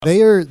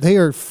They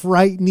are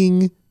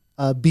frightening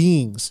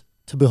beings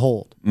to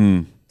behold.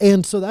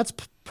 And so that's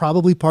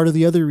probably part of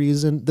the other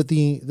reason that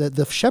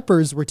the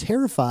shepherds were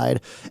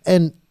terrified.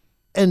 And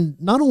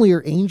not only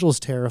are angels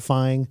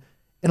terrifying,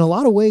 in a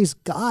lot of ways,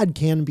 God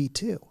can be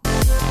too.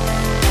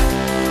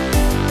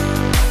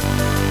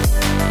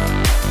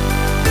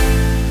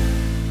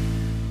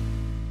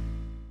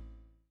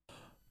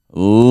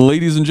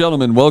 Ladies and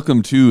gentlemen,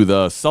 welcome to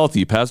the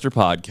Salty Pastor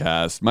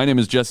Podcast. My name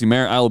is Jesse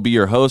Mayer. I will be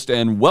your host,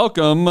 and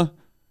welcome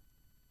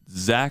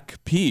Zach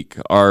Peak,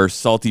 our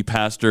Salty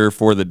Pastor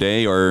for the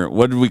day, or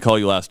what did we call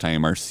you last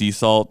time? Our sea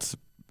salt.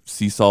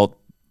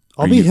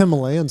 I'll be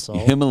Himalayan salt.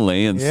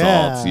 Himalayan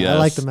salts, yes. I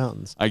like the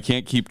mountains. I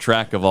can't keep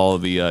track of all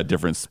of the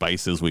different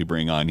spices we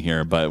bring on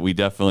here, but we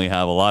definitely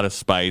have a lot of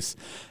spice,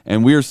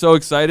 and we are so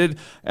excited.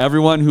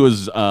 Everyone who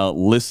is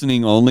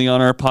listening only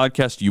on our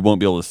podcast, you won't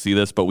be able to see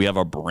this, but we have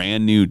a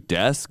brand new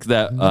desk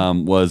that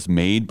was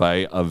made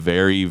by a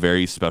very,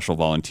 very special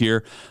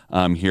volunteer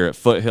here at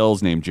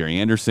Foothills named Jerry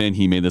Anderson.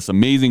 He made this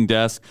amazing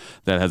desk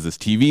that has this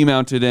TV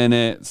mounted in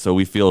it, so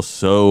we feel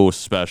so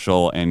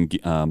special and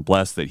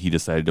blessed that he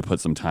decided to put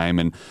some time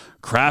and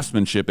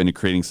craftsmanship into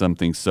creating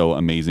something so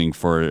amazing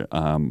for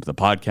the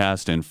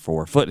podcast and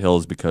for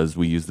Foothills, because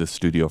we use this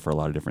studio for a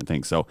lot of different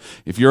things. So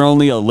if you're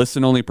only a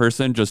listen-only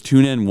person, just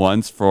tune in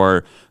once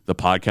for the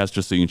podcast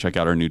just so you can check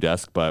out our new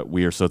desk. But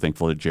we are so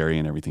thankful to Jerry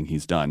and everything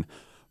he's done.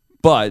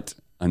 But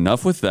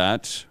enough with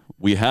that.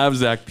 We have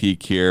Zach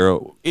Peak here.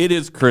 It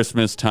is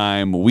Christmas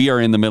time. We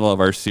are in the middle of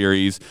our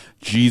series,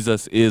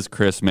 Jesus is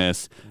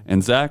Christmas.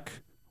 And Zach,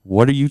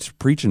 what are you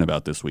preaching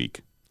about this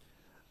week?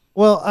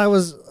 Well, I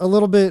was a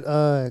little bit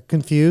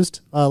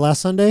confused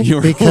last Sunday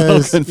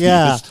because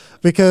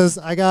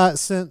I got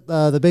sent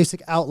the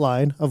basic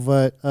outline of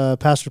what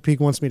Pastor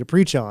Peak wants me to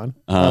preach on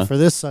for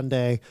this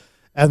Sunday,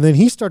 and then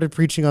he started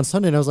preaching on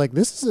Sunday, and I was like,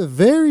 "This is a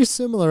very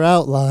similar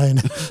outline."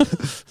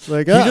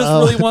 Like, he just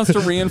really wants to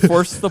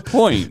reinforce the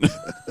point.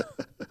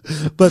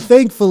 But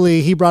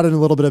thankfully, he brought in a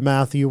little bit of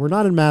Matthew. We're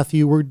not in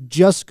Matthew. We're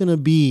just going to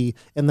be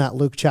in that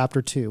Luke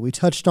chapter 2. We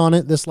touched on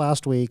it this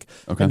last week,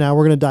 and now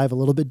we're going to dive a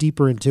little bit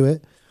deeper into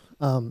it.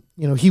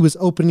 He was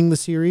opening the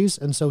series,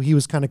 and so he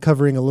was kind of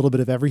covering a little bit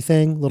of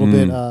everything, a little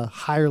bit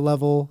higher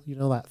level,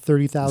 that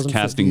 30,000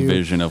 casting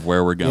vision of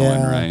where we're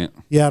going, right?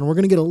 Yeah, and we're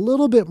going to get a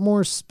little bit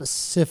more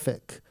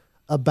specific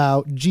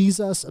about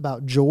Jesus,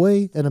 about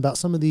joy, and about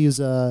some of these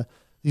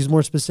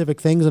more specific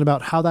things, and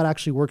about how that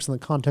actually works in the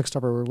context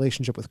of our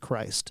relationship with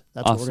Christ.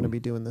 That's what we're going to be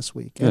doing this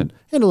week, and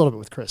a little bit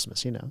with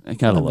Christmas. I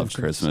kind of love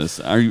Christmas.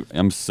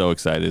 I'm so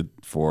excited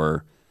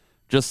for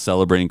just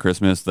celebrating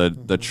Christmas.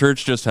 The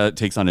church just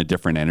takes on a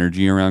different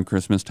energy around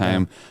Christmas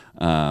time.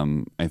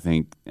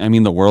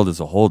 The world as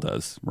a whole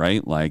does,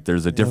 right? Like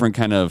there's a different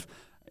kind of,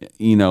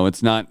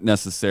 it's not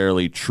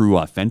necessarily true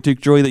authentic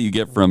joy that you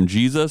get from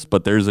Jesus,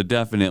 but there's a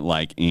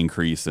definite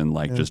increase in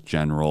just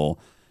general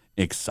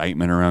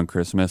excitement around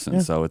Christmas.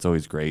 And so it's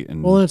always great.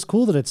 And it's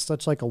cool that it's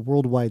such a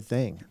worldwide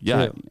thing.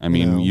 Yeah.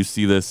 Too, you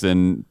see this,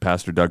 and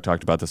Pastor Doug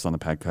talked about this on the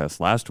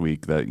podcast last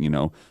week, that,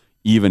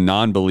 even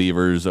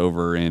non-believers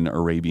over in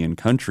Arabian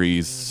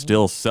countries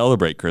still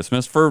celebrate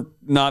Christmas for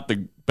not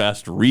the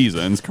best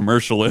reasons,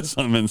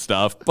 commercialism and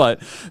stuff,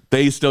 but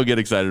they still get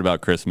excited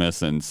about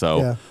Christmas. And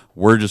so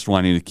we're just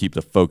wanting to keep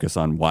the focus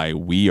on why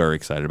we are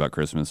excited about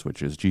Christmas,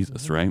 which is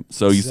Jesus, right?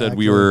 So you said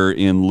we were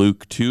in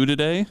Luke 2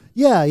 today?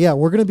 Yeah.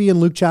 We're going to be in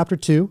Luke chapter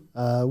 2.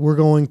 We're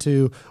going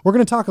to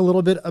talk a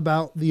little bit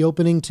about the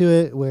opening to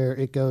it, where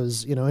it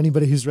goes,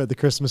 anybody who's read the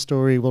Christmas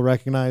story will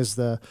recognize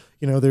there's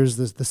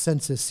the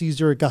census.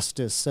 Caesar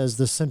Augustus says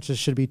the census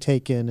should be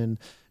taken, and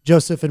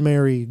Joseph and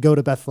Mary go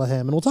to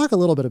Bethlehem, and we'll talk a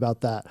little bit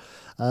about that.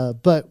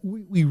 But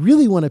we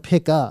really want to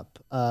pick up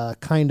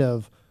kind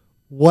of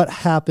what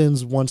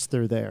happens once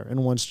they're there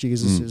and once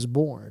Jesus is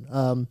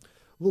born.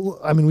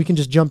 We can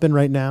just jump in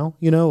right now.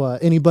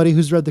 Anybody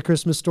who's read the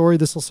Christmas story,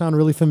 this will sound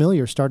really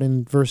familiar, starting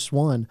in verse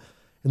 1.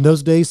 In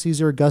those days,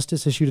 Caesar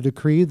Augustus issued a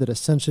decree that a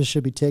census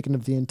should be taken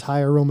of the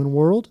entire Roman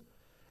world,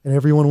 and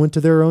everyone went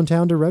to their own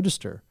town to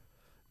register.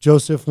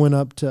 Joseph went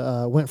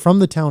from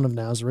the town of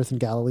Nazareth in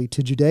Galilee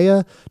to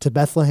Judea, to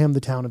Bethlehem,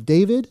 the town of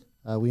David.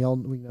 We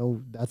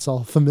know that's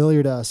all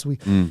familiar to us.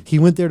 He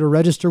went there to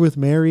register with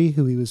Mary,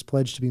 who he was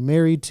pledged to be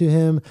married to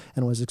him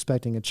and was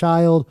expecting a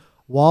child.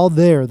 While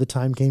there, the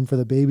time came for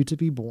the baby to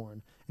be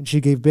born, and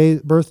she gave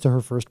birth to her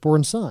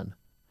firstborn son.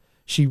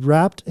 She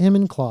wrapped him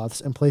in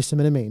cloths and placed him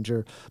in a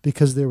manger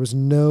because there was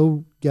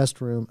no guest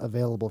room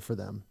available for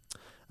them.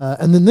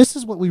 And then this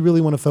is what we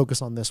really want to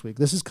focus on this week.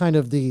 This is kind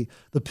of the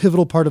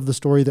pivotal part of the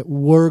story that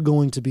we're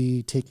going to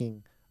be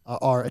taking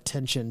our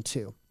attention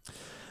to.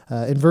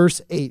 In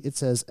verse 8, it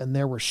says, "And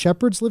there were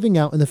shepherds living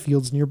out in the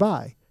fields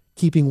nearby,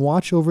 keeping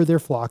watch over their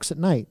flocks at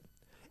night.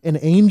 An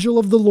angel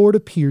of the Lord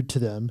appeared to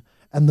them,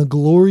 and the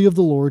glory of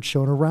the Lord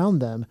shone around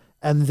them,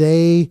 and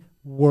they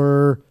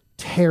were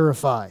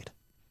terrified."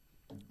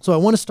 So I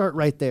want to start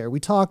right there. We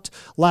talked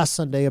last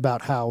Sunday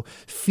about how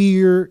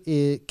fear,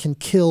 it can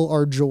kill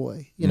our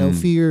joy.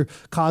 Fear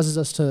causes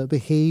us to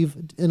behave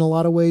in a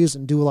lot of ways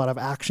and do a lot of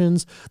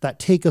actions that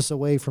take us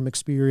away from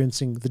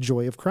experiencing the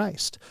joy of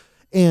Christ.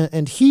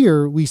 And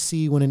here we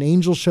see when an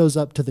angel shows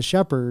up to the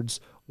shepherds,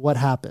 what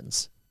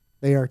happens?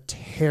 They are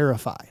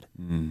terrified.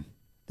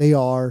 They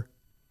are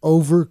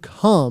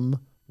overcome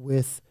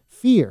with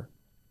fear.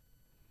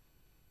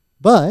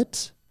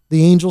 But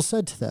the angel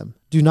said to them,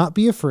 "Do not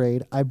be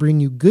afraid. I bring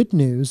you good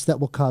news that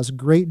will cause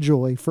great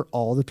joy for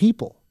all the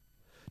people.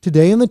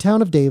 Today in the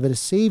town of David, a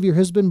Savior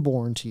has been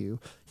born to you.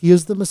 He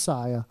is the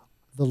Messiah,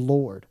 the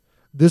Lord.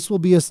 This will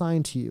be a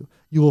sign to you.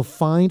 You will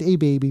find a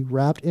baby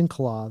wrapped in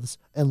cloths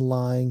and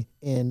lying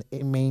in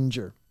a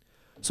manger."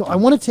 So I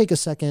want to take a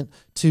second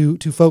to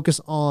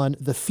focus on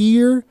the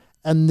fear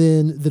and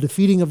then the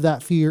defeating of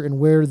that fear and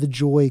where the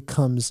joy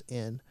comes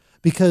in.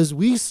 Because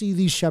we see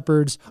these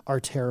shepherds are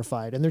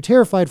terrified, and they're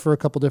terrified for a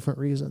couple different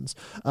reasons.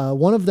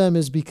 One of them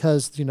is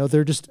because,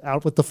 they're just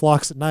out with the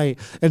flocks at night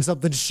and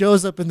something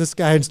shows up in the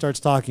sky and starts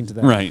talking to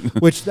them. Right.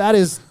 Which that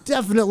is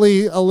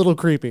definitely a little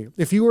creepy.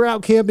 If you were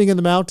out camping in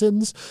the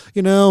mountains,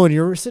 and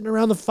you're sitting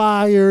around the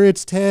fire,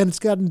 it's 10, it's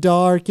gotten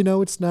dark,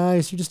 it's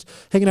nice, you're just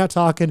hanging out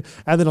talking,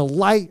 and then a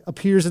light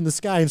appears in the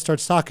sky and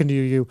starts talking to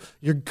you,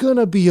 you're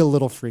gonna be a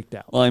little freaked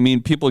out. Well, I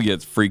mean, people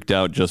get freaked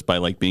out just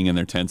by being in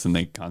their tents, and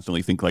they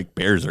constantly think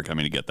bears are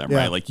coming to get them,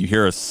 Yeah. right? You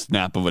hear a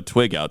snap of a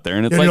twig out there,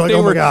 and it's you're like, they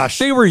oh my were gosh.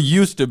 They were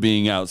used to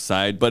being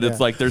outside, but it's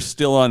they're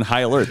still on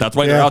high alert. That's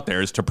why they're out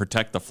there, is to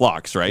protect the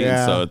flocks, right?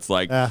 Yeah. And so it's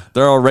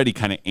they're already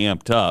kind of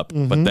amped up,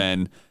 but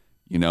then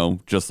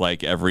just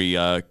like every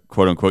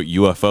quote unquote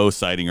UFO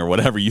sighting or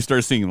whatever, you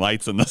start seeing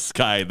lights in the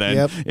sky,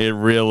 then it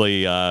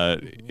really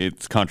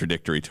it's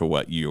contradictory to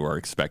what you are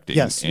expecting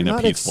in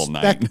a peaceful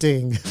night.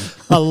 Expecting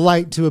a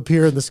light to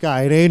appear in the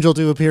sky, an angel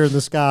to appear in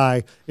the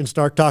sky and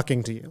start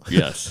talking to you.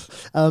 Yes.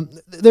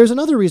 There's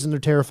another reason they're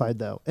terrified,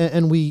 though,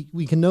 and we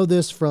can know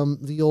this from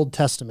the Old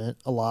Testament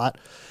a lot.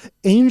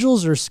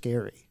 Angels are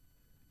scary.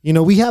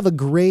 We have a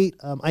great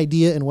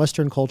idea in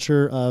Western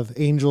culture of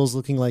angels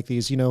looking like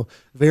these,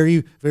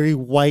 very, very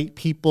white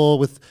people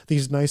with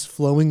these nice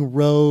flowing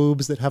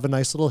robes that have a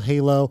nice little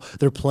halo.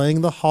 They're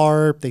playing the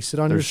harp. They sit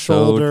on your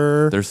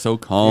shoulder. They're so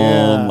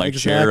calm,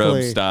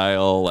 cherub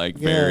style,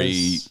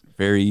 very,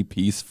 very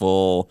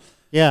peaceful.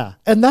 Yeah,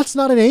 and that's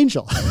not an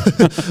angel.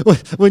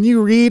 When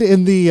you read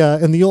in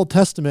the Old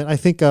Testament, I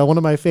think one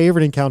of my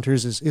favorite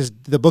encounters is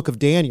the book of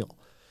Daniel.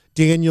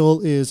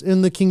 Daniel is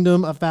in the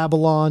kingdom of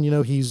Babylon.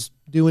 He's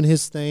doing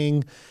his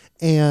thing,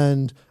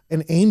 and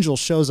an angel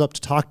shows up to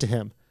talk to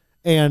him.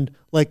 And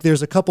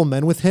there's a couple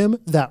men with him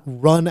that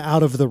run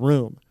out of the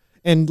room.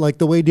 And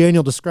the way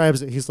Daniel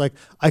describes it, he's like,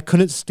 I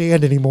couldn't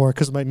stand anymore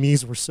because my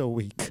knees were so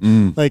weak.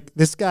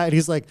 This guy, and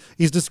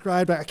he's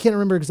described, I can't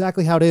remember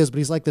exactly how it is, but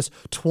he's this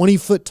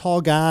 20-foot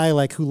tall guy,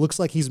 who looks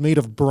like he's made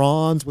of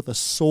bronze with a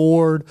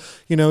sword.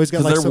 He's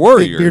got they're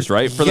warriors,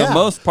 right? For the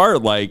most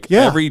part,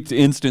 every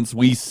instance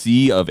we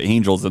see of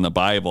angels in the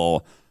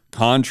Bible,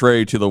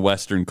 contrary to the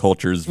Western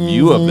culture's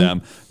view of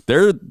them,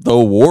 they're the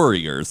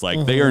warriors.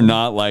 They are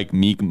not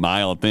meek,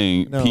 mild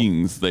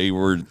kings.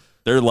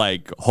 They're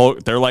like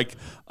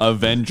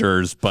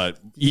Avengers, but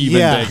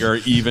even bigger,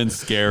 even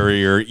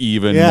scarier,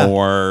 even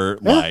more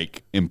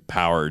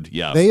empowered.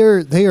 Yeah,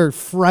 they are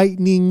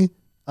frightening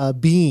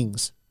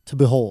beings to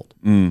behold,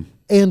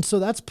 and so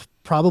that's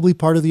probably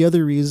part of the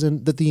other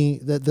reason that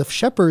the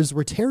shepherds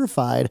were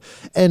terrified.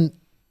 And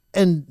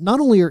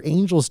not only are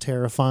angels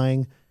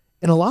terrifying,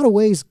 in a lot of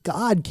ways,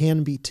 God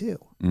can be too.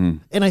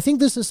 And I think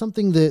this is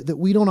something that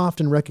we don't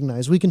often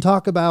recognize. We can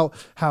talk about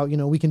how,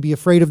 we can be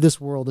afraid of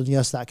this world, and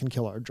yes, that can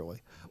kill our joy.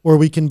 Or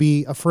we can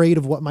be afraid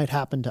of what might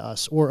happen to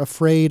us, or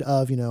afraid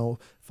of,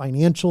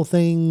 financial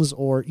things,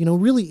 or,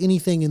 really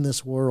anything in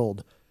this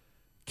world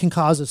can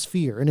cause us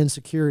fear and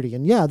insecurity.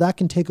 And that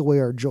can take away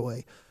our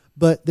joy.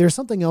 But there's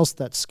something else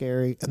that's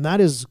scary, and that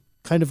is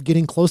kind of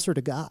getting closer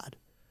to God.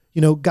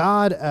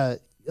 God,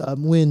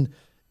 when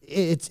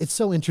it's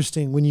so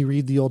interesting when you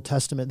read the Old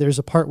Testament, there's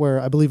a part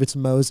where I believe it's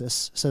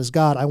Moses says,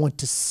 God, I want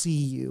to see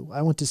you.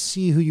 I want to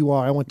see who you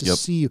are. I want to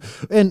see you.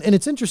 And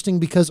it's interesting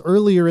because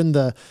earlier and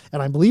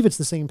I believe it's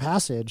the same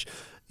passage,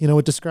 the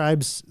Old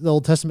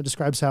Testament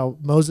describes how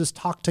Moses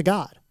talked to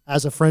God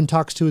as a friend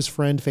talks to his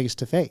friend face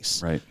to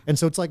face. Right. And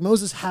so it's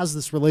Moses has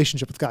this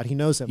relationship with God. He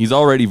knows him. He's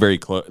already very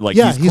close.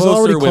 He's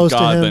closer with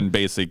God than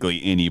basically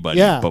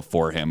anybody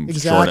before him,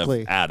 short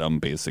of Adam,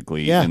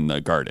 basically, in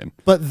the garden.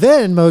 But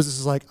then Moses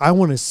is like, I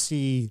want to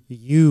see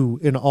you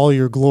in all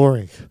your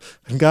glory.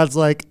 And God's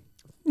like,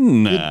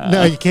 nah.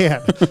 No, you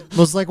can't.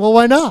 Moses is like, well,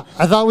 why not?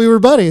 I thought we were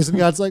buddies. And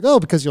God's like, oh,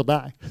 because you'll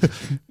die.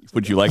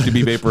 Would you like to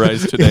be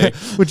vaporized today?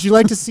 Would you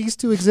like to cease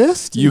to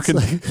exist? You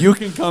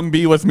can come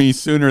be with me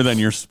sooner than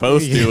you're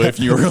supposed to if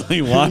you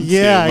really want to.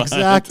 Yeah,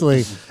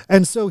 exactly.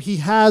 And so he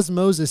has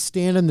Moses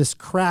stand in this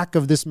crack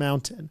of this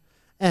mountain,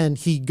 and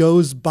he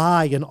goes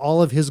by in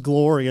all of his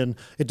glory. And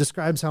it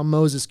describes how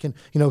Moses can,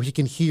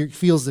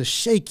 feels this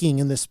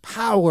shaking and this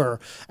power.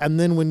 And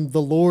then when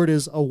the Lord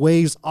is a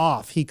ways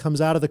off, he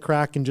comes out of the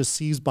crack and just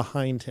sees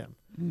behind him.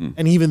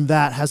 And even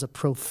that has a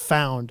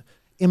profound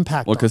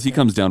impact. Well, because on he him.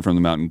 comes down from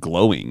the mountain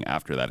glowing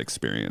after that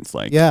experience.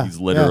 Like, Yeah, he's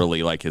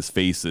literally like his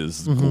face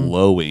is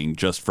glowing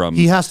just from.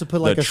 He has to put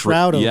like the a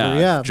shroud over.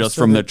 Yeah, just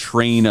so from the that-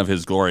 train of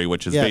his glory,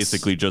 which is Yes.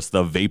 basically just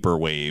the vapor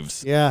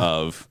waves Yeah.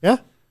 of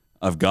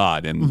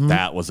God, and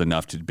that was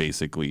enough to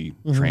basically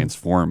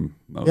transform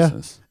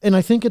Moses. And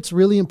I think it's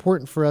really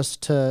important for us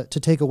to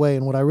take away.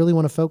 And what I really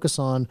want to focus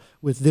on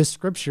with this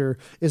scripture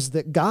is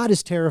that God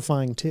is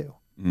terrifying too.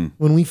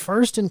 When we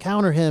first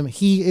encounter him,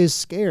 he is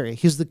scary.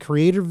 He's the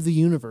creator of the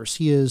universe.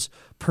 He is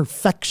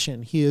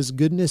perfection. He is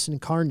goodness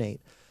incarnate.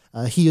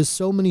 He is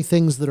so many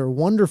things that are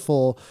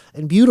wonderful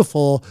and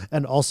beautiful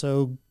and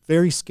also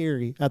very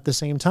scary at the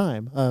same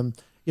time.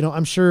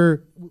 I'm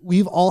sure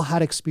we've all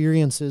had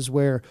experiences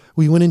where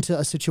we went into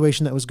a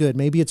situation that was good.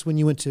 Maybe it's when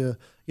you went to,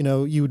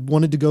 you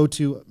wanted to go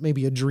to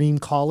maybe a dream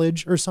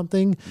college or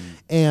something.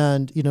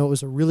 And, it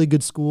was a really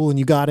good school and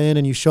you got in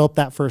and you show up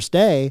that first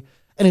day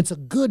and it's a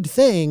good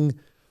thing,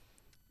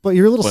 but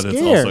you're a little scared.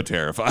 But it's also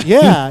terrifying.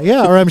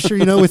 Yeah. Or I'm sure,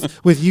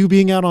 with you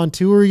being out on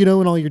tour, and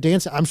all your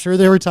dancing, I'm sure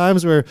there were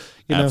times where,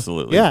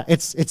 Absolutely. Yeah,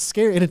 it's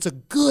scary and it's a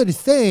good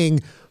thing,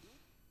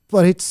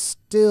 but it's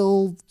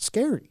still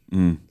scary.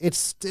 It's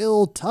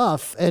still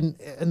tough. And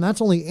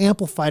that's only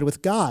amplified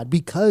with God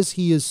because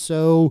he is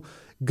so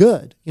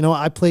good.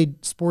 I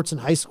played sports in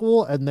high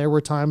school and there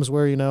were times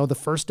where, the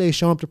first day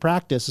showing up to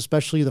practice,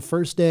 especially the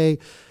first day,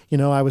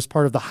 I was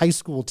part of the high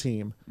school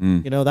team.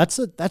 That's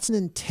an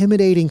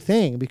intimidating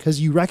thing because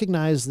you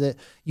recognize that,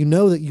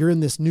 that you're in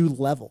this new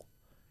level.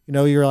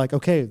 You're like,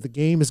 okay, the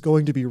game is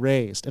going to be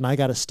raised and I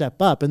got to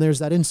step up. And there's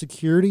that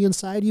insecurity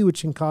inside you,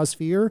 which can cause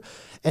fear.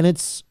 And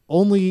it's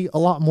only a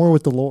lot more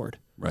with the Lord.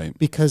 Right.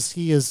 Because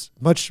he is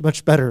much,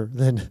 much better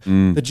than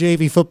the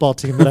JV football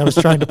team that I was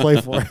trying to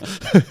play for.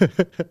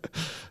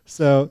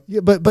 So, yeah,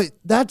 but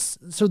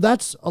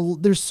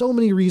there's so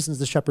many reasons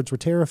the shepherds were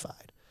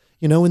terrified,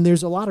 and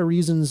there's a lot of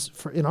reasons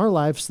in our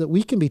lives that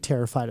we can be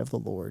terrified of the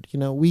Lord.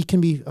 We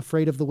can be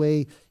afraid of the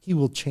way he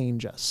will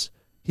change us.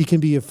 He can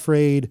be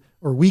afraid,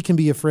 or we can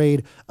be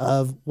afraid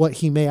of what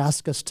he may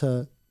ask us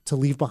to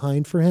leave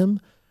behind for him,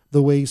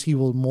 the ways he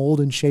will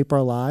mold and shape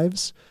our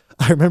lives.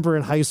 I remember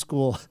in high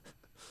school,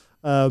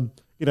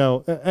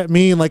 at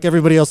me and like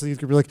everybody else in the youth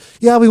group, be like,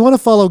 yeah, we want to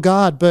follow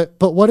God, but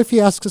what if he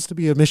asks us to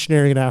be a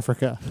missionary in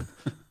Africa?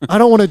 I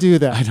don't want to do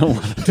that. I don't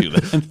want to do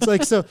that. It's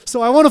like,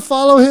 so I want to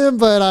follow him,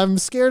 but I'm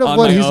scared of On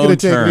what my he's going to own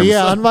take me. terms.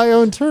 Yeah, on my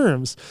own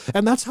terms.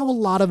 And that's how a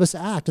lot of us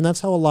act. And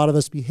that's how a lot of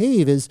us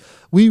behave is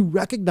we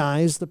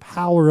recognize the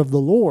power of the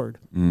Lord.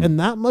 And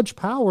that much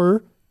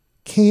power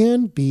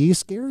can be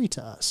scary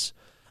to us.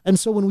 And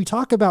so when we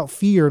talk about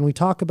fear and we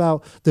talk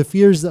about the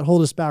fears that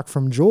hold us back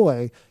from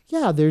joy,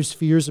 yeah, there's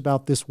fears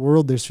about this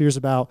world. There's fears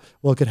about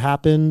what could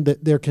happen.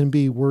 That there can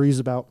be worries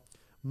about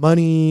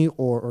money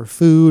or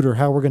food or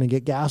how we're going to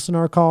get gas in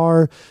our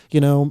car,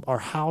 our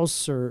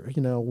house or,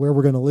 where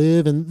we're going to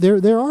live. And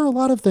there are a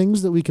lot of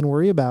things that we can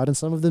worry about, and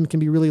some of them can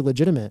be really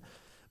legitimate.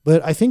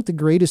 But I think the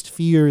greatest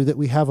fear that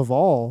we have of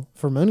all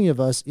for many of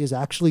us is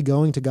actually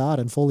going to God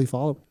and fully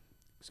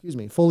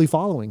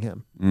following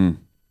him.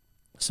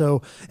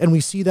 So, and we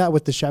see that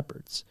with the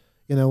shepherds,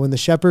 when the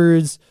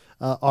shepherds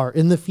are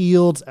in the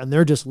fields and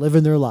they're just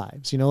living their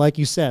lives, like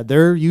you said,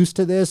 they're used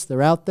to this.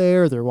 They're out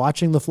there, they're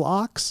watching the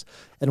flocks.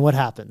 And what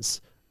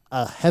happens?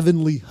 A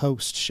heavenly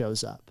host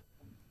shows up.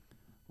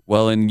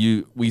 Well, and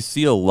we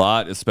see a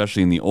lot,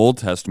 especially in the Old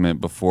Testament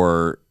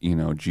before,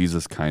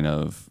 Jesus kind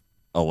of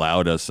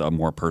allowed us a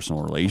more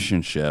personal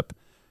relationship.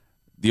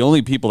 The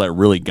only people that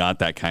really got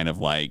that kind of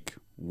like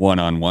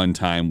one-on-one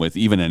time with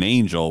even an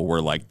angel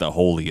were like the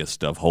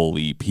holiest of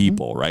holy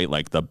people, right?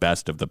 Like the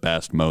best of the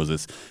best,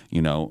 Moses,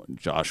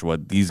 Joshua,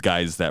 these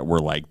guys that were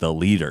like the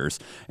leaders.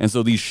 And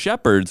so these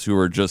shepherds who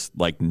are just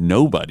like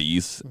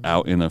nobodies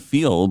out in a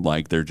field,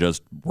 like they're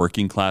just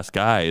working class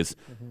guys,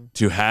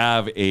 to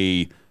have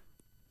a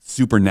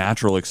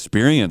supernatural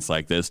experience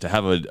like this, to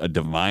have a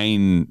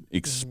divine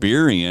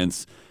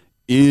experience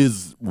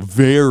is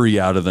very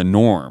out of the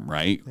norm,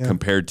 right? Yeah.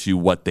 Compared to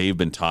what they've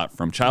been taught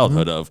from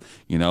childhood of,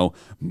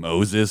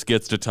 Moses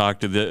gets to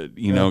talk to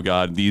the,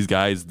 God, these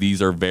guys,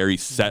 these are very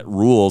set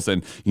rules.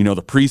 And,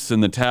 the priests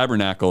in the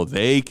tabernacle,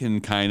 they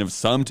can kind of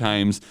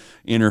sometimes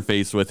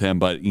interface with him,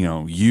 but,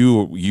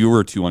 you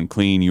were too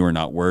unclean. You are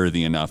not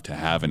worthy enough to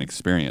have an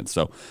experience.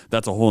 So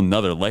that's a whole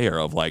nother layer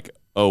of like,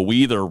 oh, we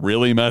either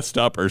really messed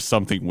up or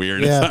something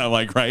weird. Yeah. It's not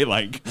like, right?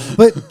 Like,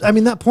 but I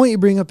mean, that point you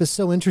bring up is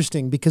so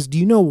interesting because do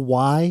you know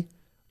why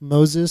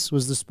Moses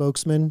was the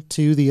spokesman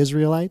to the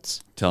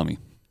Israelites? tell me.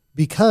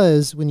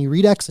 Because when you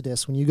read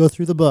Exodus, when you go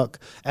through the book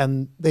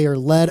and they are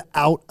led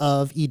out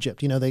of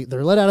Egypt,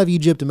 they're led out of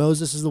Egypt and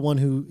Moses is the one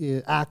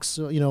who acts,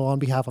 on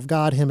behalf of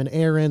God, him and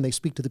Aaron. They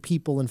speak to the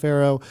people and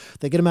Pharaoh.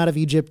 They get them out of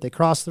Egypt. They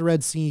cross the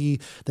Red Sea.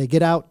 They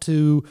get out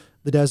to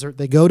the desert.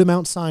 They go to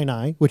Mount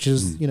Sinai, which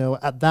is,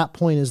 at that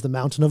point is the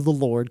mountain of the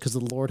Lord because the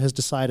Lord has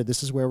decided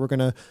this is where we're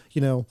going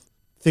to,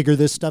 figure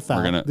this stuff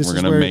out. We're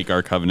gonna make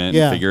our covenant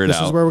and figure it out.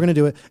 This is where we're gonna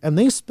do it. And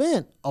they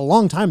spent a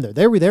long time there.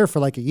 They were there for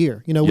like a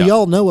year. You know, we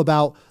all know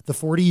about the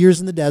 40 years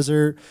in the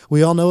desert.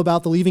 We all know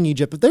about the leaving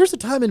Egypt. But there's a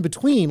time in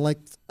between, like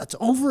that's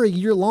over a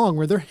year long,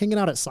 where they're hanging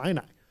out at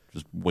Sinai.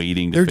 Just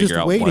waiting to figure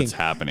out what's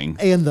happening.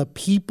 And the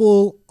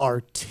people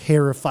are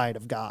terrified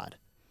of God.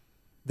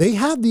 They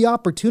had the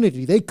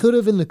opportunity. They could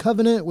have, in the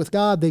covenant with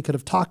God, they could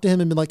have talked to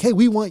him and been like, hey,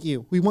 we want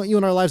you. We want you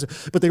in our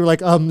lives. But they were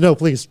like, no,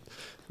 please.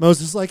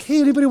 Moses is like,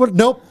 hey, anybody want?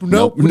 Nope.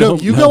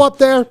 You go up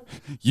there.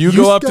 You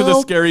go up to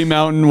the scary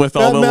mountain with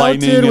all the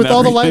lightning. With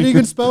all the lightning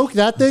and smoke.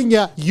 That thing,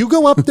 yeah. You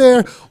go up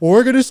there.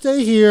 We're going to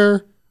stay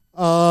here.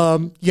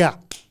 Yeah.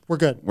 We're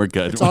good. We're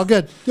good. It's all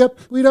good. Yep.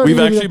 We've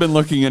actually been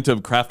looking into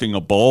crafting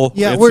a bowl.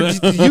 Yeah,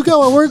 you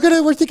go.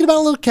 We're thinking about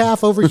a little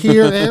calf over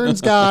here.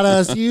 Aaron's got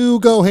us. You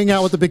go hang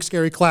out with the big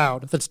scary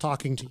cloud that's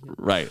talking to you.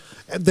 Right.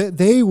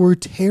 They were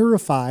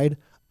terrified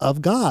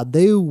of God.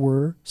 They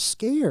were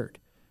scared.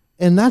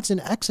 And that's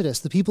in Exodus,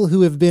 the people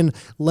who have been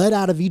led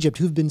out of Egypt,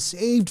 who've been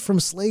saved from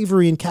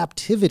slavery and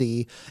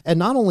captivity. And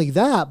not only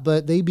that,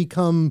 but they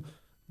become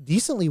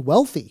decently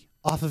wealthy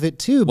off of it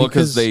too. Well,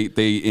 because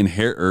they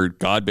inherit, or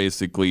God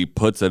basically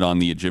puts it on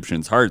the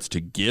Egyptians' hearts to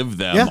give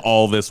them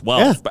all this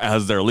wealth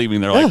as they're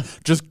leaving. They're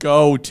like, just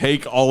go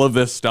take all of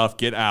this stuff,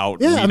 get out.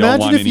 Yeah, we imagine don't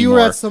want if you anymore.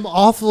 were at some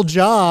awful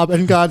job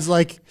and God's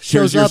like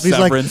shows up. He's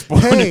like,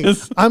 hey,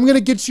 I'm going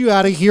to get you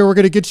out of here. We're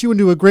going to get you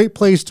into a great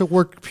place to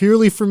work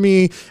purely for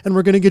me. And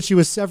we're going to get you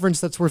a severance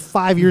that's worth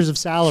 5 years of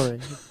salary.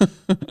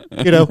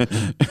 You know,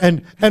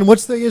 and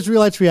what's the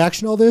Israelites'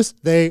 reaction to all this?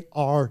 They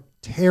are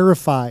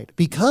terrified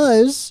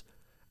because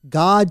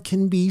God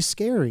can be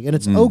scary, and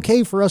it's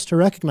okay for us to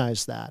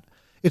recognize that.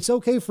 It's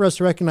okay for us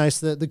to recognize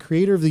that the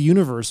creator of the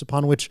universe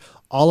upon which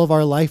all of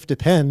our life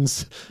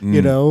depends,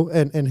 you know,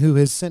 and who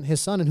has sent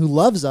his son and who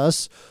loves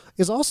us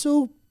is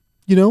also,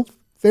 you know,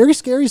 very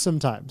scary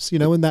sometimes, you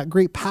know, in that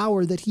great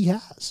power that he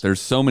has.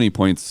 There's so many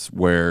points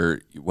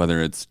where,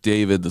 whether it's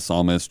David, the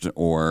psalmist,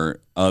 or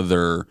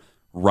other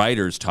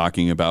writers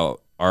talking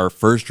about, our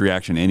first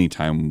reaction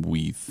anytime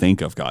we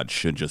think of God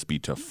should just be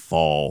to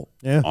fall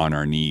on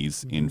our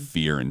knees in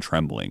fear and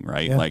trembling,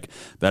 right? Like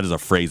that is a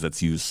phrase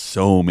that's used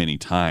so many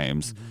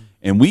times.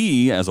 And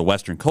we, as a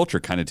Western culture,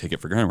 kind of take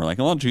it for granted. We're like,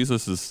 well,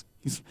 Jesus is,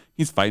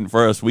 he's fighting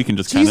for us. We can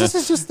just kind of... Jesus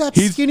is just that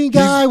skinny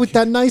guy with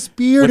that nice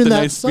beard and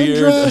that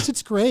sundress.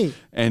 It's great.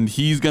 And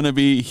he's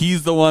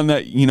the one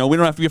that, you know, we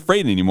don't have to be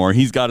afraid anymore.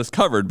 He's got us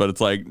covered. But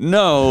it's like,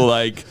 no,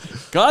 like,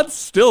 God's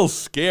still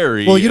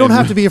scary. Well, you don't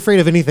have to be afraid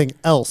of anything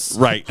else.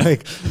 Right.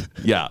 Like,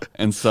 yeah.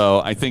 And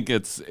so I think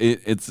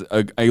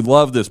I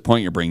love this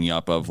point you're bringing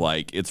up of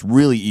like, it's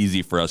really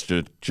easy for us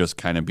to just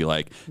kind of be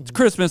like, it's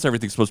Christmas,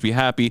 everything's supposed to be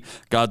happy.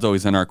 God's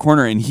always in our corner.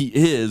 And he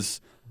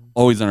is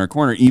always in our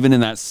corner, even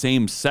in that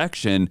same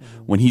section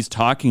when he's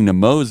talking to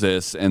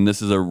Moses. And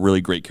this is a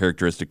really great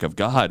characteristic of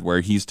God, where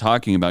he's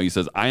talking about, he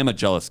says, I am a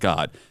jealous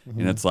God.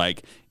 And it's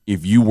like,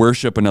 if you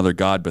worship another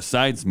God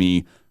besides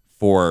me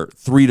for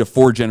 3 to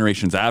 4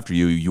 generations after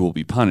you, you will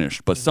be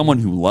punished. But someone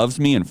who loves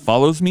me and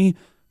follows me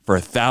for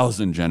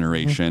 1,000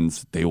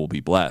 generations, they will be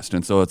blessed.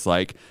 And so it's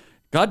like,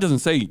 God doesn't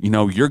say, you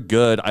know, you're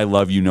good, I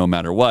love you no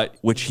matter what,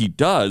 which he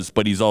does,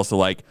 but he's also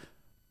like,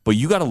 but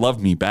you got to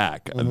love me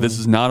back. This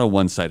is not a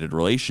one-sided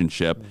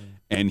relationship.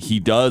 And he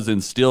does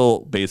instill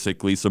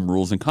basically some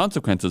rules and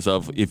consequences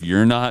of, if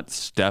you're not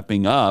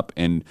stepping up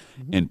and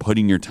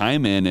putting your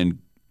time in and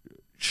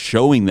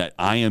showing that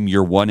I am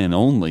your one and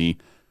only,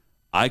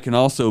 I can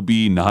also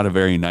be not a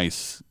very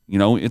nice, you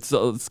know, it's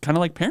kind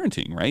of like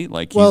parenting, right?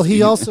 Like, well, he's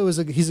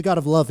a God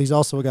of love. He's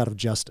also a God of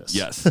justice.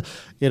 Yes.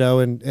 You know,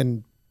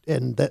 and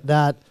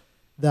that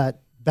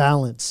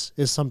balance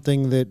is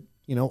something that,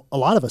 you know, a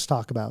lot of us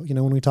talk about, you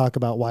know, when we talk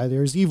about why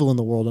there's evil in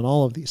the world and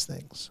all of these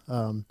things.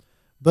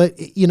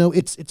 But, you know,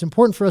 it's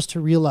important for us to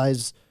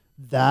realize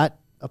that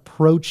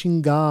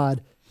approaching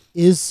God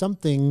is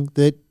something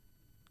that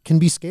can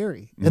be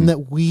scary, and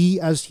that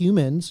we as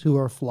humans who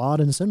are flawed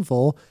and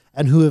sinful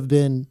and who have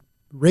been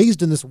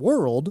raised in this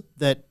world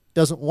that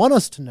doesn't want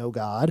us to know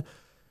God,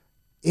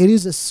 it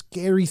is a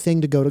scary thing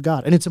to go to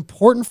God. And it's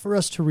important for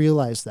us to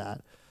realize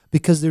that,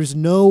 because there's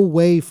no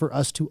way for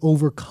us to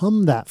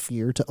overcome that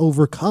fear, to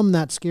overcome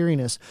that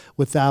scariness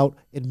without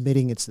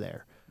admitting it's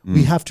there.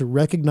 We have to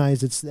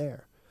recognize it's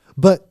there.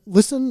 But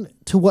listen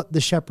to what the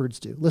shepherds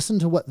do. Listen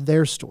to what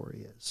their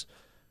story is.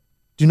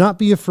 Do not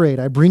be afraid.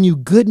 I bring you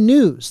good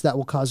news that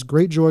will cause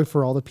great joy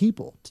for all the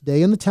people.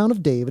 Today in the town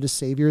of David, a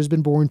Savior has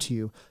been born to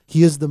you.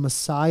 He is the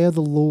Messiah,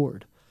 the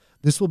Lord.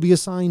 This will be a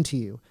sign to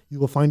you. You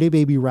will find a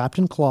baby wrapped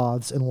in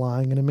cloths and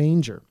lying in a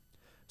manger.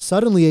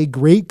 Suddenly a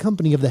great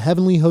company of the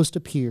heavenly host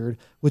appeared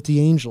with the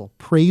angel,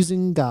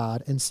 praising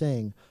God and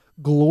saying,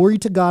 Glory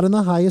to God in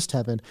the highest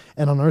heaven,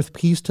 and on earth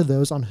peace to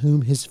those on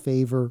whom his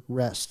favor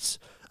rests.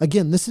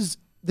 Again, this is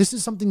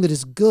something that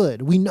is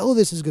good. We know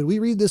this is good. We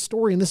read this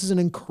story, and this is an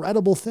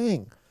incredible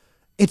thing.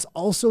 It's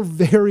also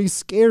very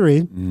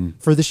scary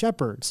for the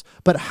shepherds.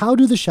 But how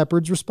do the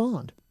shepherds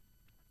respond?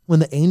 When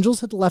the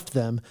angels had left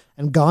them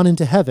and gone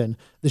into heaven,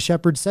 the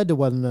shepherds said to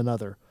one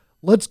another,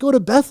 let's go to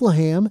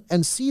Bethlehem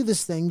and see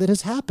this thing that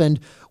has happened,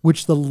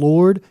 which the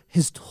Lord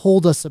has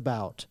told us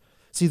about.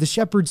 See, the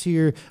shepherds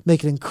here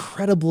make an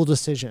incredible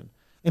decision.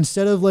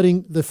 Instead of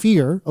letting the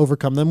fear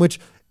overcome them, which,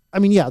 I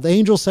mean, yeah, the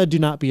angel said, do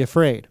not be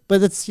afraid.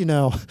 But it's, you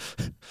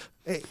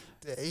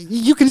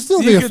can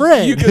still be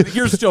afraid.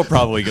 You're still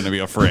probably going to be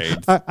afraid.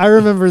 I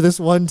remember this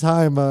one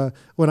time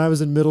when I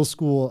was in middle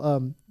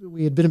school.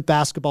 We had been in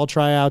basketball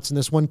tryouts, and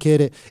this one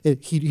kid,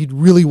 he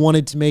really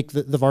wanted to make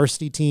the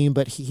varsity team,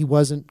 but he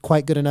wasn't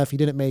quite good enough. He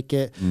didn't make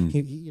it. And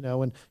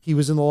he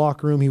was in the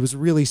locker room. He was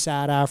really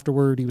sad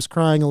afterward. He was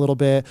crying a little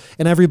bit,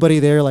 and everybody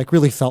there like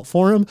really felt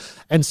for him.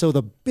 And so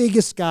the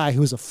biggest guy,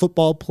 who's a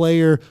football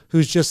player,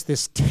 who's just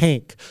this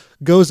tank,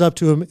 goes up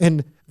to him,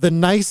 and the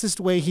nicest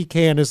way he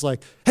can is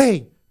like,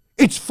 "Hey,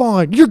 it's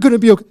fine. You're going to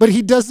be okay." But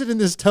he does it in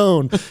this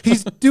tone.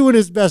 He's doing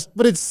his best,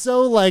 but it's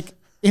so like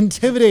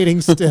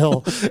intimidating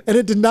still. And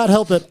it did not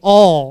help at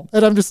all.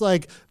 And I'm just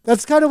like,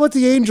 that's kind of what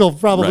the angel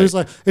probably is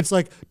like. It's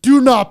like,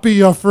 do not be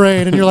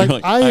afraid. And you're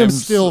like, I am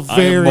still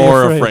very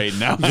afraid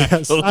now.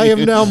 Yes, I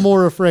am now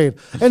more afraid.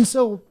 And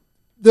so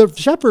the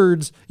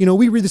shepherds,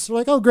 we read this, we're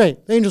like, oh,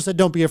 great. The angel said,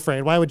 don't be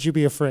afraid. Why would you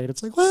be afraid?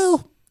 It's like,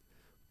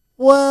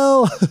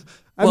 well,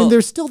 I mean,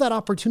 there's still that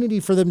opportunity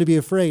for them to be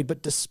afraid.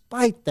 But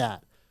despite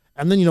that,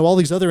 and then, all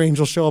these other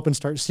angels show up and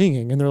start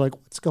singing, and they're like,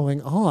 what's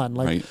going on?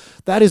 Like,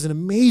 that is an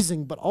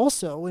amazing, but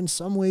also in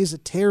some ways a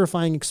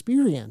terrifying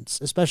experience,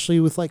 especially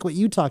with like what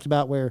you talked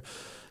about where,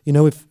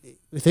 if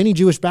with any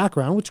Jewish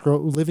background, which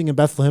living in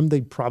Bethlehem,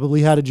 they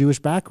probably had a Jewish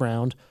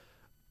background,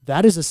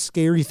 that is a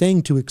scary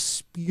thing to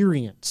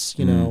experience,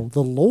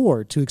 the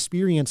Lord, to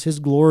experience his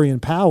glory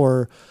and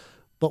power.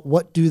 But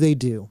what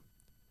do?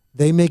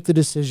 They make the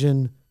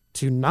decision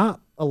to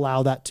not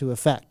allow that to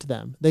affect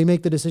them. They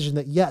make the decision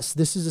that, yes,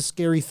 this is a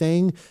scary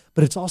thing,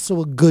 but it's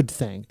also a good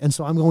thing. And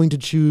so I'm going to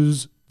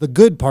choose the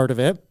good part of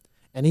it.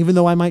 And even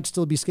though I might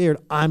still be scared,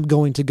 I'm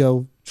going to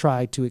go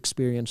try to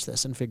experience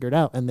this and figure it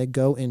out. And they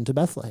go into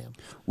Bethlehem.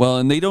 Well,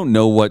 and they don't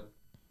know what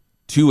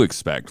to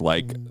expect.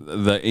 Like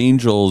the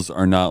angels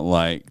are not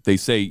like, they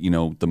say,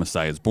 the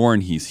Messiah is born,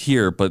 he's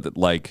here, but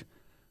like,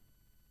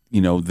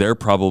 they're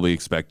probably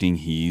expecting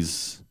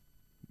he's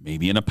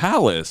maybe in a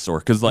palace, or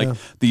because like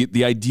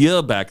the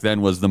idea back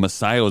then was the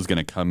Messiah was going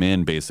to come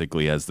in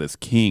basically as this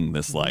king,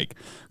 this like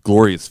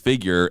glorious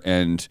figure.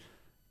 And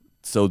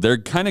so they're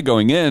kind of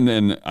going in,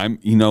 and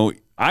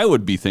I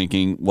would be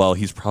thinking, well,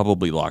 he's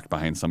probably locked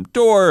behind some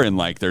door, and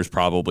like there's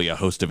probably a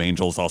host of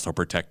angels also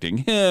protecting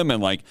him,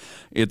 and like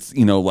it's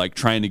like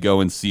trying to go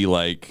and see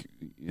like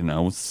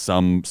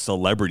some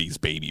celebrity's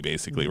baby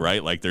basically,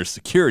 right? Like there's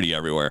security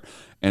everywhere,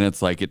 and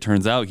it's like it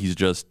turns out he's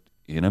just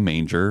in a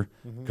manger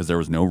because there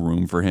was no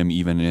room for him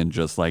even in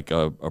just like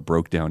a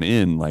broke down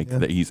inn, like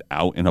that he's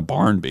out in a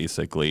barn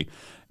basically.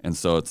 And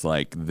so it's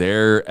like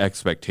their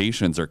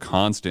expectations are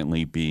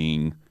constantly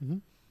being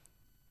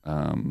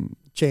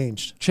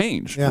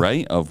changed,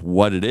 right? Of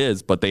what it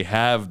is, but they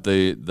have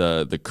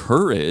the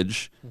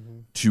courage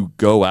to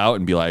go out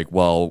and be like,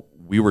 well,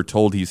 we were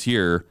told he's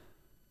here,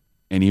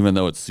 and even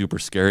though it's super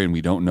scary and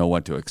we don't know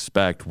what to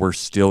expect, we're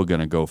still going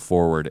to go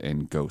forward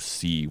and go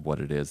see what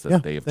it is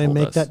that they have told us.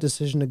 They make that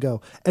decision to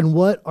go. And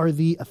what are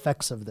the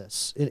effects of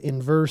this?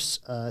 In verse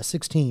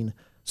 16,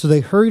 so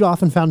they hurried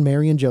off and found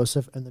Mary and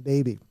Joseph and the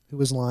baby, who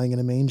was lying in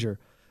a manger.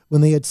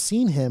 When they had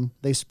seen him,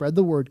 they spread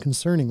the word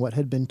concerning what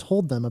had been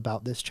told them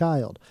about this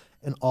child.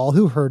 And all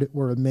who heard it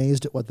were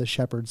amazed at what the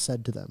shepherds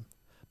said to them.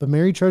 But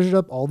Mary treasured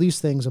up all these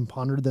things and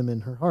pondered them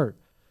in her heart.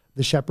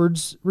 The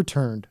shepherds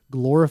returned,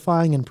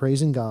 glorifying and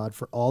praising God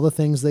for all the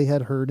things they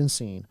had heard and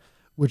seen,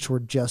 which were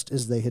just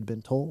as they had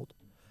been told.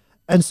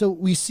 And so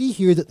we see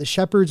here that the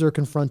shepherds are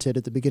confronted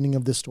at the beginning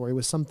of this story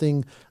with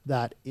something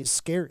that is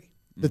scary,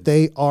 that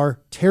they are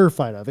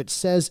terrified of. It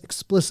says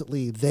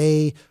explicitly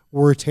they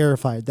were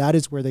terrified. That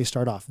is where they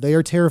start off. They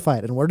are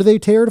terrified. And what are they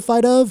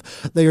terrified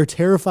of? They are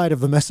terrified of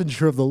the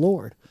messenger of the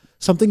Lord,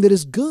 something that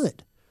is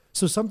good.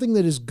 So something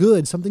that is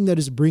good, something that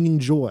is bringing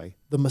joy,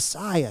 the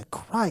Messiah,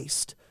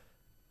 Christ,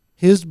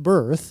 his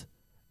birth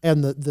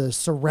and the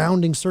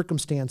surrounding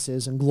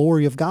circumstances and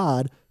glory of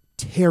God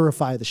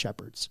terrify the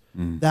shepherds.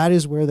 That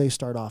is where they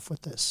start off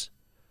with this.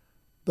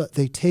 But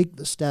they take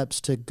the steps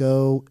to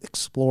go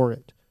explore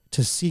it,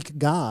 to seek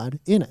God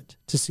in it,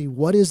 to see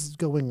what is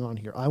going on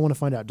here. I want to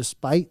find out,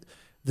 despite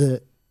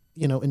the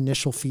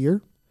initial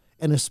fear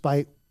and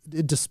despite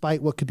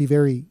what could be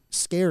very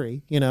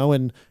scary,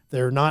 and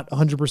they're not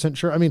 100%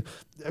 sure. I mean,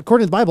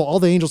 according to the Bible, all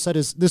the angel said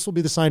is, this will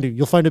be the sign to you.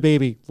 You'll find a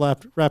baby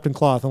wrapped in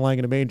cloth and lying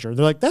in a manger. And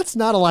they're like, that's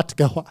not a lot to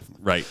go on.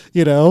 Right.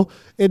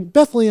 And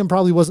Bethlehem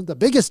probably wasn't the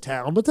biggest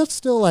town, but that's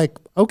still like,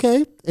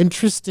 okay,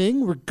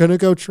 interesting. We're going to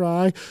go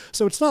try.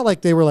 So it's not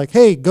like they were like,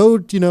 hey, go,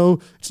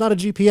 it's not a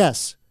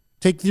GPS.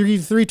 Take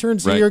three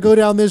turns here, go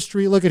down this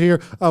street, look at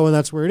here. Oh, and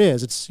that's where it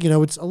is. It's,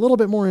 it's a little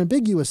bit more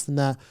ambiguous than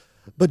that.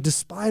 But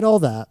despite all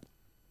that,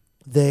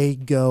 they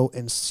go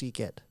and seek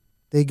it.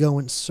 They go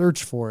and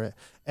search for it.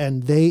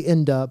 And they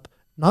end up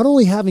not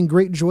only having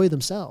great joy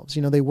themselves,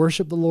 you know, they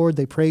worship the Lord,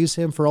 they praise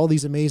him for all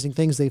these amazing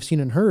things they've seen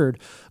and heard,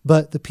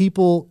 but the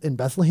people in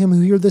Bethlehem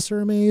who hear this are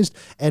amazed,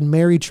 and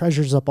Mary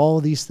treasures up all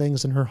of these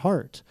things in her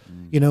heart.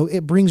 You know,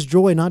 it brings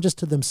joy not just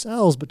to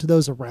themselves, but to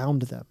those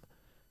around them.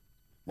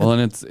 Well,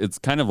 and it's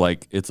kind of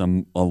like it's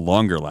a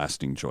longer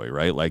lasting joy,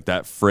 right? Like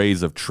that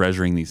phrase of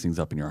treasuring these things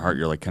up in your heart,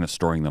 you're like kind of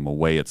storing them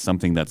away. It's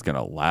something that's going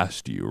to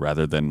last you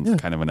rather than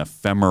kind of an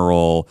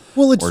ephemeral.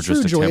 Well, it's or true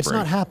just a joy. temporary. It's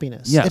not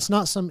happiness. Yeah. It's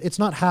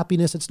not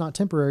happiness. It's not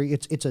temporary.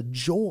 It's a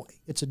joy.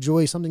 It's a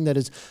joy, something that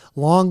is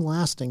long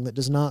lasting, that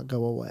does not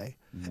go away.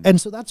 And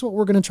so that's what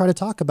we're going to try to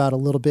talk about a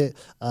little bit,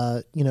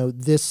 you know,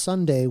 this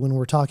Sunday, when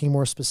we're talking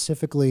more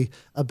specifically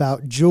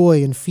about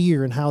joy and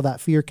fear and how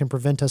that fear can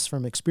prevent us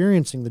from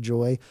experiencing the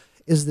joy,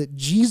 is that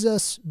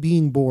Jesus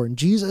being born,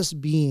 Jesus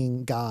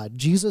being God,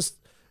 Jesus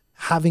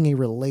having a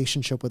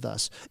relationship with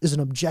us is an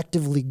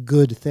objectively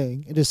good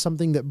thing. It is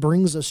something that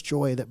brings us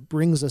joy, that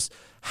brings us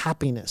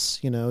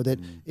happiness, you know, that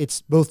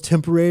it's both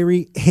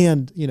temporary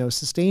and, you know,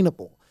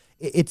 sustainable.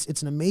 It's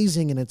an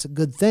amazing and it's a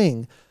good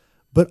thing.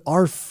 But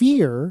our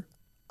fear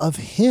of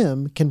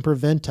him can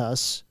prevent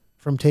us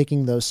from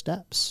taking those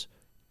steps.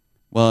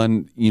 Well,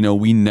 and, you know,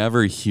 we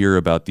never hear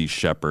about these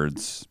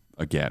shepherds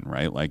again,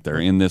 right? Like they're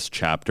in this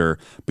chapter,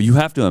 but you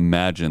have to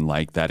imagine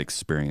like that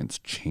experience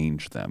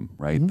changed them,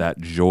 right? That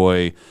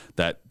joy,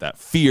 that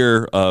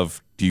fear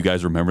of, do you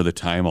guys remember the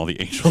time all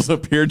the angels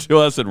appeared to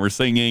us and were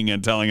singing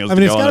and telling us? I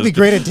mean, it's got to be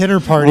great at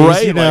dinner parties,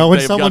 right? You know, like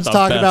when someone's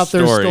talking about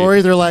their story.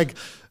 story, they're like,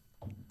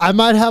 I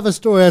might have a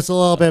story that's a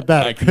little bit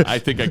better. I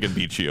think I can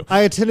beat you.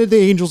 I attended the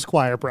Angels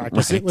choir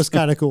practice. Right. It was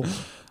kind of cool.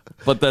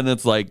 But then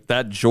it's like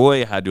that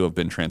joy had to have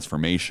been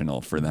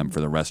transformational for them for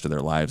the rest of their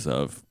lives.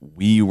 Of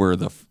we were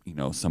the, you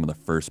know, some of the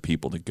first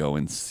people to go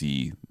and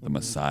see the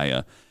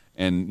Messiah,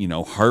 and, you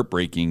know,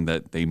 heartbreaking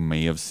that they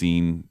may have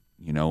seen,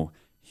 you know,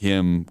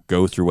 him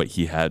go through what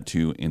he had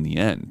to in the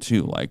end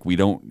too. Like we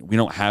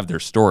don't have their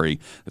story.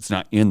 It's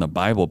not in the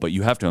Bible, but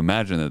you have to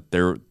imagine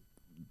that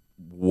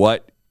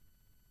what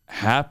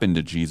happened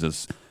to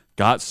Jesus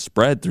got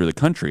spread through the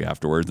country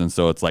afterwards. And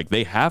so it's like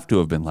they have to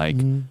have been like,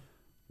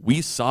 we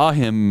saw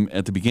him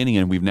at the beginning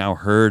and we've now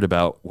heard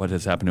about what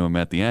has happened to him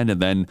at the end. And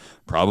then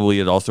probably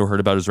had also heard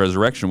about his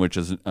resurrection, which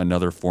is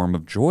another form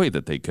of joy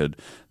that they could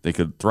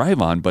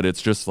thrive on. But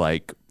it's just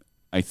like,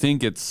 I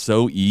think it's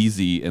so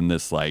easy in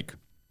this like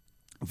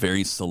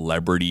very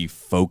celebrity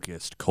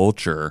focused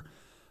culture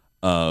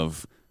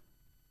of,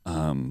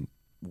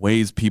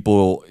 ways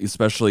people,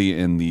 especially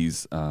in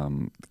these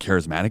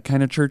charismatic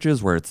kind of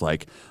churches, where it's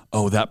like,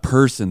 oh, that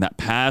person, that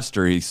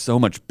pastor, he's so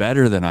much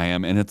better than I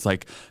am. And it's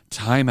like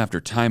time after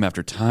time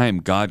after time,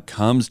 God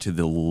comes to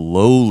the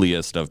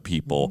lowliest of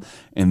people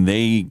and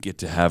they get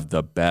to have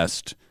the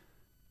best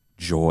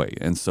joy.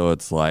 And so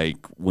it's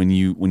like when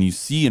you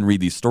see and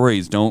read these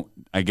stories,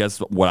 I guess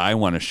what I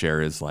want to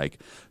share is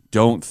like,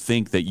 don't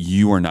think that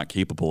you are not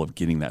capable of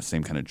getting that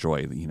same kind of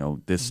joy. You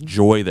know, this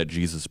joy that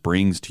Jesus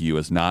brings to you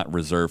is not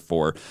reserved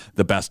for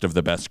the best of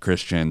the best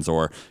Christians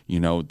or,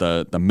 you know,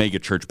 the mega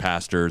church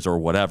pastors or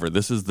whatever.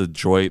 This is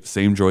the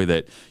same joy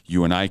that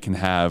you and I can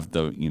have,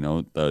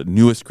 the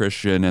newest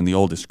Christian and the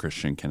oldest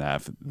Christian can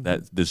have.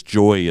 That this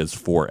joy is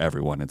for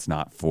everyone. It's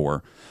not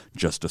for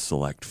just a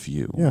select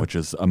few, which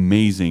is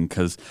amazing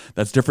because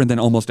that's different than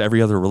almost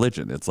every other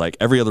religion. It's like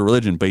every other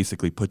religion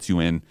basically puts you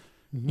in,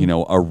 you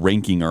know, a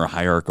ranking or a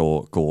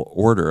hierarchical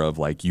order of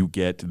like, you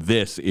get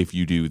this if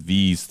you do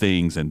these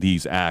things and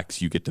these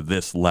acts, you get to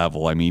this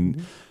level. I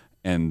mean,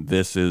 and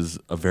this is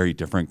a very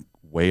different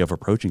way of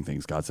approaching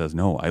things. God says,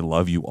 no, I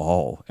love you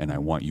all and I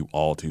want you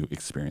all to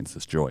experience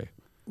this joy.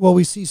 Well,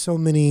 we see so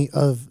many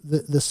of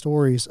the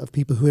stories of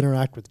people who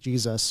interact with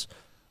Jesus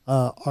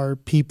are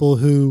people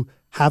who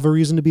have a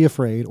reason to be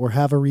afraid or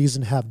have a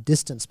reason to have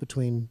distance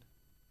between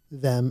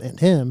them and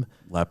him.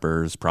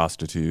 Lepers,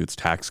 prostitutes,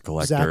 tax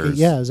collectors.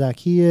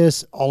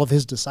 Zacchaeus, all of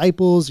his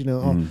disciples, you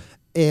know,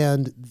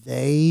 and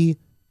they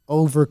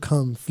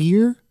overcome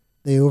fear,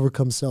 they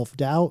overcome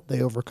self-doubt,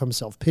 they overcome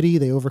self-pity,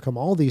 they overcome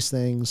all these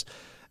things,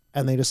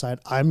 and they decide,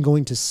 I'm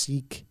going to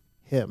seek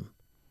him.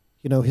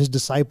 You know, his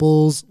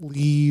disciples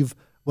leave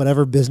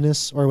whatever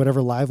business or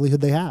whatever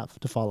livelihood they have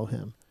to follow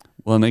him.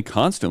 Well, and they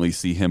constantly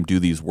see him do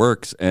these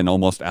works, and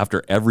almost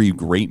after every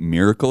great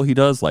miracle he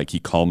does, like he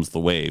calms the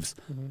waves,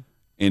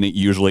 and it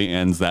usually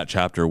ends that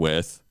chapter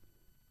with,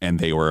 and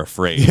they were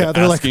afraid. Yeah,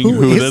 they're asking like,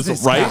 who this is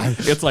this right? guy?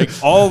 It's like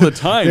all the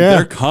time.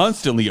 They're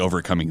constantly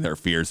overcoming their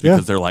fears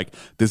because they're like,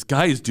 this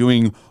guy is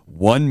doing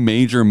one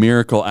major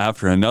miracle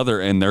after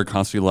another, and they're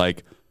constantly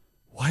like,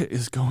 what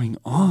is going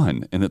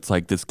on? And it's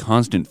like this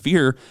constant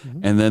fear,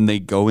 and then they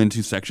go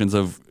into sections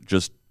of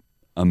just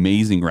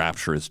amazing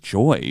rapturous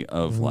joy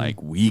of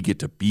like, we get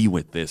to be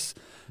with this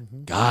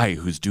guy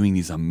who's doing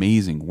these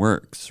amazing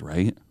works,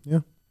 right?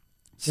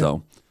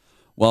 So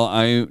well,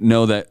 I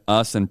know that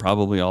us and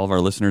probably all of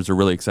our listeners are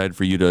really excited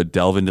for you to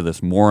delve into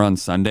this more on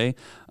Sunday.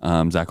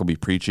 Zach will be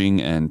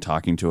preaching and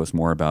talking to us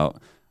more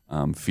about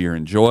fear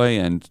and joy,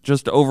 and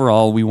just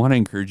overall, we want to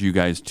encourage you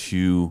guys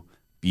to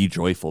be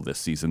joyful this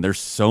season. There's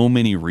so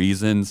many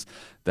reasons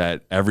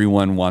that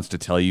everyone wants to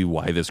tell you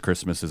why this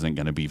Christmas isn't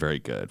going to be very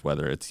good,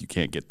 whether it's you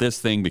can't get this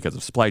thing because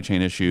of supply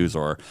chain issues,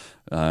 or,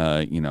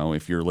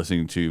 if you're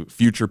listening to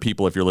future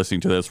people, if you're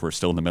listening to this, we're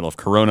still in the middle of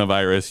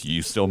coronavirus.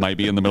 You still might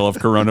be in the middle of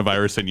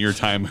coronavirus in your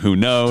time. Who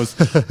knows?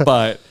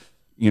 But,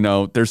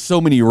 there's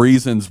so many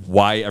reasons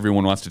why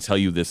everyone wants to tell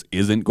you this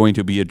isn't going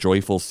to be a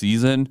joyful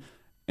season.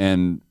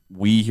 And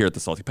we here at the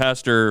Salty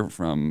Pastor,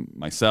 from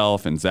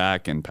myself and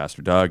Zach and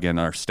Pastor Doug and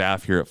our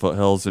staff here at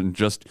Foothills and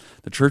just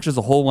the church as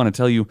a whole, want to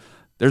tell you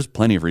there's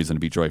plenty of reason to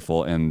be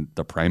joyful. And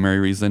the primary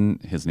reason,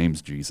 his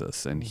name's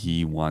Jesus, and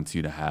he wants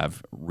you to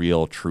have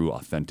real, true,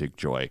 authentic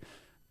joy.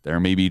 There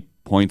may be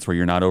points where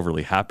you're not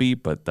overly happy,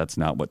 but that's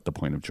not what the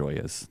point of joy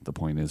is. The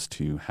point is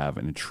to have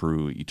a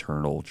true,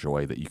 eternal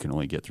joy that you can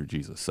only get through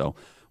Jesus. So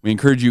we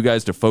encourage you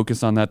guys to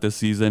focus on that this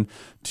season.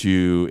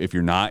 If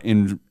you're not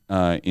in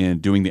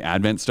doing the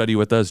Advent study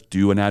with us,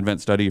 do an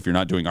Advent study. If you're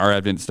not doing our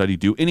Advent study,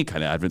 do any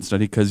kind of Advent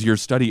study, because your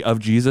study of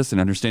Jesus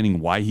and understanding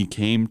why he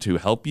came to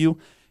help you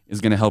is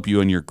going to help you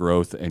in your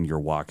growth and your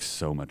walk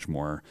so much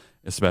more,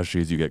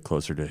 especially as you get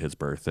closer to his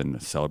birth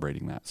and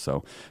celebrating that.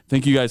 So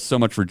thank you guys so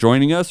much for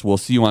joining us. We'll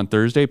see you on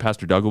Thursday.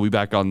 Pastor Doug will be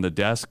back on the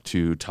desk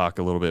to talk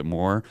a little bit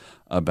more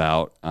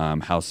about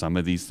how some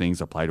of these things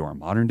apply to our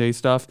modern day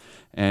stuff.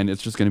 And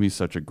it's just going to be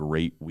such a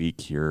great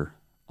week here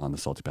on the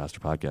Salty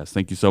Pastor Podcast.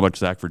 Thank you so much,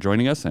 Zach, for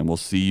joining us, and we'll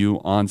see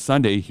you on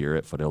Sunday here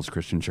at Foothills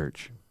Christian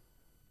Church.